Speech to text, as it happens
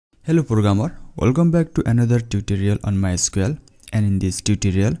Hello programmer, welcome back to another tutorial on MySQL, and in this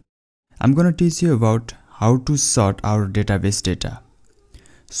tutorial I'm gonna teach you about how to sort our database data.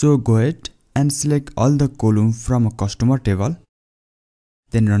 So go ahead and select all the columns from a customer table,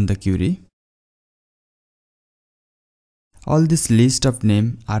 then run the query. All this list of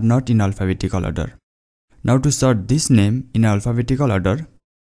names are not in alphabetical order. Now to sort this name in alphabetical order,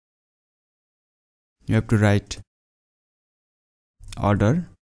 you have to write order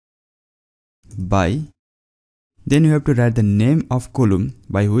by, then you have to write the name of column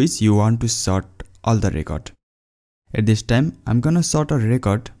by which you want to sort all the record. At this time I'm gonna sort a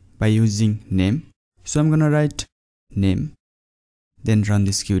record by using name, so I'm gonna write name, then run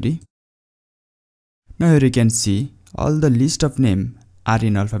this query. Now here you can see all the list of name are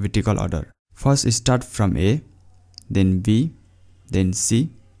in alphabetical order. First start from A, then B, then C,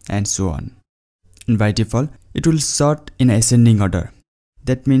 and so on. And by default it will sort in ascending order.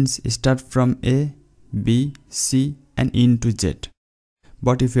 That means start from A, B, C and into Z.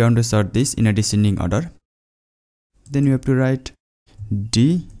 But if you want to sort this in a descending order, then you have to write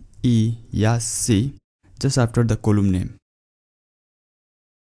D, E, S, C just after the column name.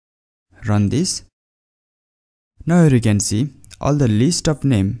 Run this. Now here you can see all the list of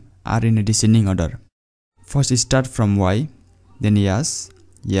name are in a descending order. First start from Y, then S,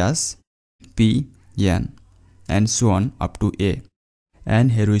 P, N and so on up to A.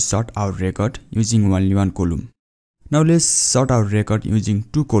 And here we sort our record using only one column. Now let's sort our record using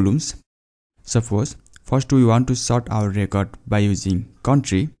two columns. Suppose first we want to sort our record by using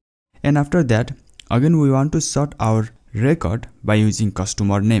country, and after that again we want to sort our record by using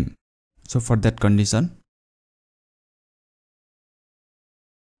customer name. So for that condition,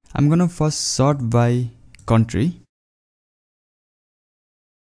 I'm gonna first sort by country.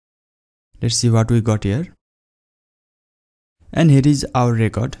 Let's see what we got here. And here is our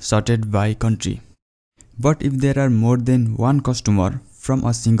record sorted by country. But if there are more than one customer from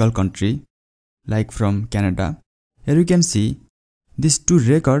a single country, like from Canada, here you can see these two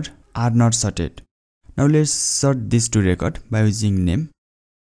records are not sorted. Now let's sort these two records by using name.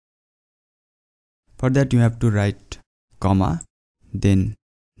 For that you have to write comma, then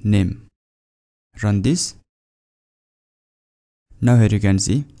name. Run this. Now here you can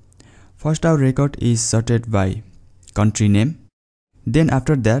see first our record is sorted by country name, then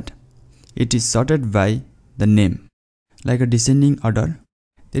after that it is sorted by the name, like a descending order.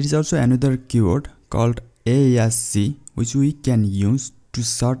 There is also another keyword called ASC which we can use to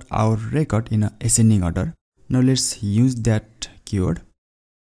sort our record in a ascending order. Now let's use that keyword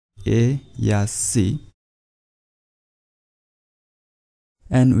ASC,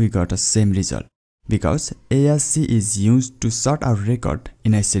 and we got a same result because ASC is used to sort our record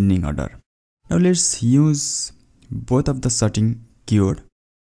in ascending order. Now let's use both of the sorting keyword.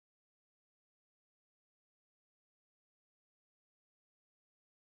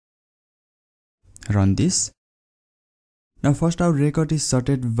 Run this. Now first our record is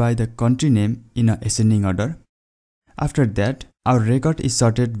sorted by the country name in a ascending order. After that our record is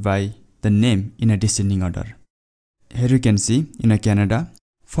sorted by the name in a descending order. Here you can see in a Canada,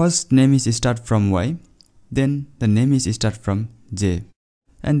 first name is start from Y, then the name is start from J.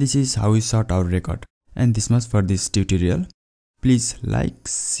 And this is how we sort our record. And this much for this tutorial. Please like,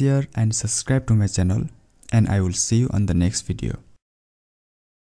 share and subscribe to my channel, and I will see you on the next video.